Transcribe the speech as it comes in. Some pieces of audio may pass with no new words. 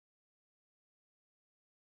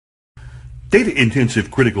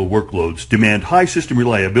Data-intensive critical workloads demand high system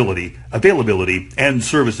reliability, availability, and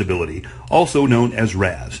serviceability, also known as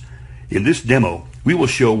RAS. In this demo, we will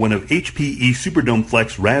show one of HPE Superdome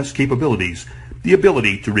Flex RAS capabilities, the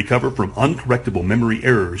ability to recover from uncorrectable memory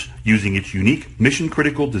errors using its unique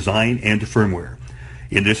mission-critical design and firmware.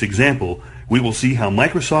 In this example, we will see how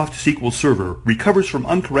Microsoft SQL Server recovers from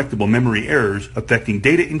uncorrectable memory errors affecting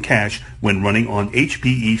data in cache when running on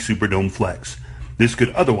HPE Superdome Flex. This could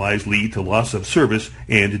otherwise lead to loss of service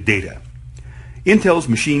and data. Intel's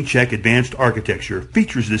Machine Check Advanced Architecture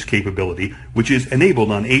features this capability, which is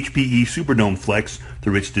enabled on HPE Superdome Flex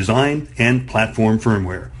through its design and platform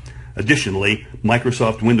firmware. Additionally,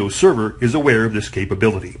 Microsoft Windows Server is aware of this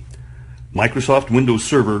capability. Microsoft Windows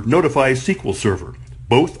Server notifies SQL Server.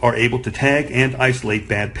 Both are able to tag and isolate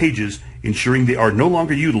bad pages, ensuring they are no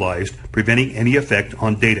longer utilized, preventing any effect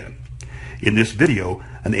on data. In this video,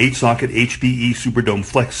 an 8-socket HPE Superdome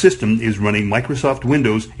Flex system is running Microsoft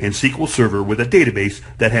Windows and SQL Server with a database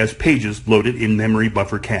that has pages loaded in memory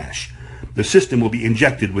buffer cache. The system will be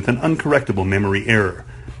injected with an uncorrectable memory error.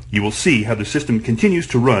 You will see how the system continues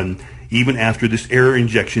to run even after this error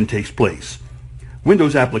injection takes place.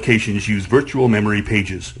 Windows applications use virtual memory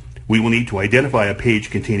pages. We will need to identify a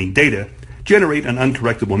page containing data, generate an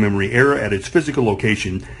uncorrectable memory error at its physical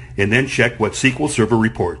location, and then check what SQL Server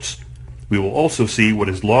reports. We will also see what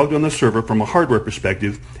is logged on the server from a hardware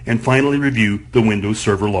perspective, and finally review the Windows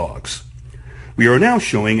Server logs. We are now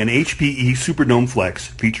showing an HPE Superdome Flex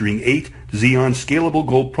featuring 8 Xeon Scalable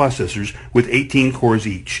Gold processors with 18 cores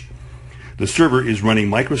each. The server is running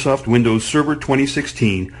Microsoft Windows Server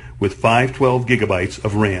 2016 with 512 gigabytes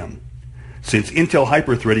of RAM. Since Intel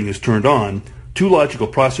hyperthreading is turned on, 2 logical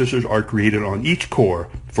processors are created on each core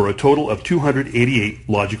for a total of 288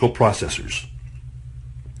 logical processors.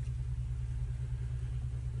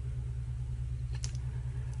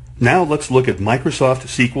 Now let's look at Microsoft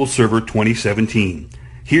SQL Server 2017.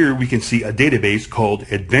 Here we can see a database called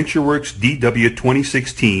AdventureWorks DW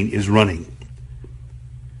 2016 is running.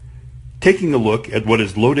 Taking a look at what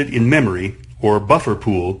is loaded in memory, or buffer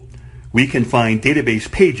pool, we can find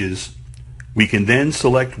database pages. We can then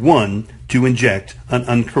select one to inject an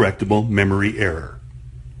uncorrectable memory error.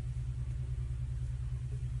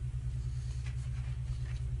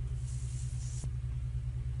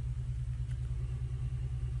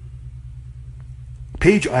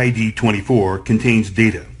 Page ID 24 contains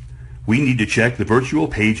data. We need to check the virtual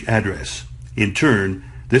page address. In turn,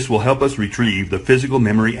 this will help us retrieve the physical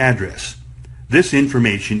memory address. This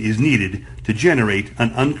information is needed to generate an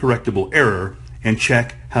uncorrectable error and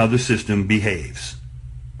check how the system behaves.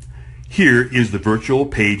 Here is the virtual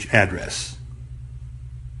page address.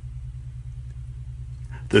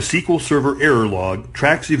 The SQL Server error log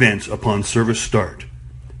tracks events upon service start.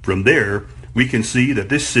 From there, we can see that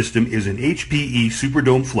this system is an HPE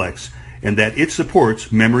Superdome Flex and that it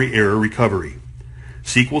supports memory error recovery.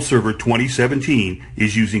 SQL Server 2017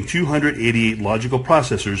 is using 288 logical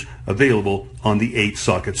processors available on the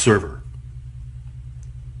 8-socket server.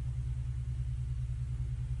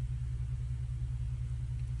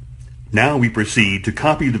 Now we proceed to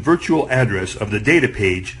copy the virtual address of the data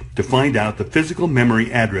page to find out the physical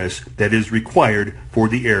memory address that is required for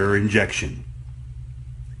the error injection.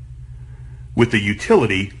 With the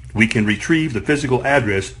utility, we can retrieve the physical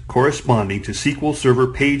address corresponding to SQL Server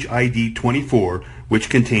page ID 24, which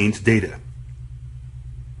contains data.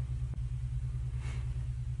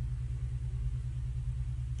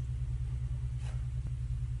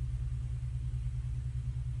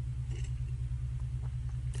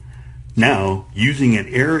 Now, using an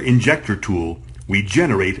error injector tool, we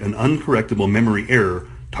generate an uncorrectable memory error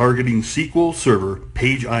targeting SQL Server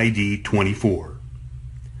page ID 24.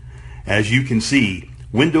 As you can see,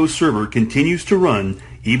 Windows Server continues to run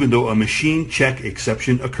even though a machine check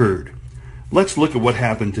exception occurred. Let's look at what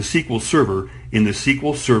happened to SQL Server in the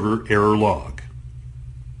SQL Server error log.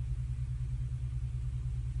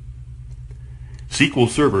 SQL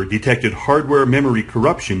Server detected hardware memory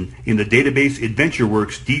corruption in the database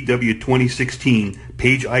AdventureWorks DW 2016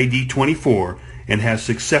 page ID 24 and has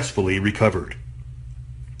successfully recovered.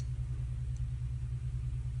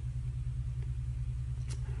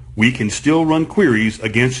 We can still run queries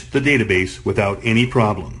against the database without any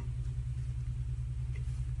problem.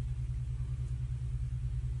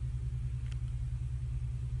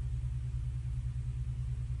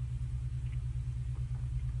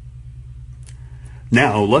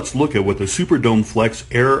 Now let's look at what the Superdome Flex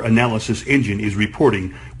error analysis engine is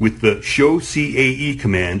reporting with the show CAE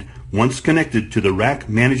command once connected to the rack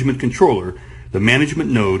management controller, the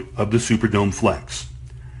management node of the Superdome Flex.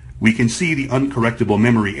 We can see the uncorrectable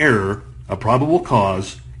memory error, a probable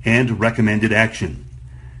cause, and recommended action.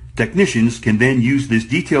 Technicians can then use this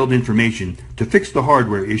detailed information to fix the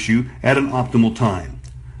hardware issue at an optimal time.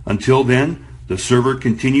 Until then, the server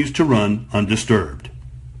continues to run undisturbed.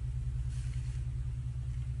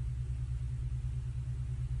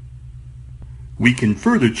 We can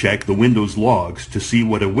further check the Windows logs to see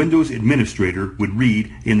what a Windows administrator would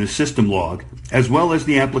read in the system log as well as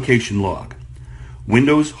the application log.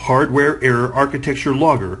 Windows Hardware Error Architecture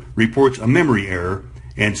Logger reports a memory error,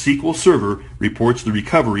 and SQL Server reports the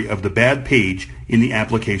recovery of the bad page in the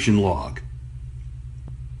application log.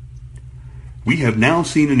 We have now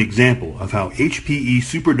seen an example of how HPE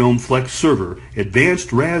Superdome Flex Server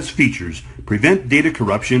advanced RAS features prevent data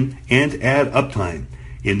corruption and add uptime,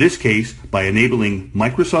 in this case by enabling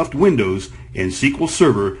Microsoft Windows and SQL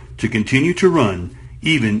Server to continue to run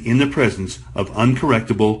even in the presence of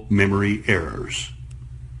uncorrectable memory errors.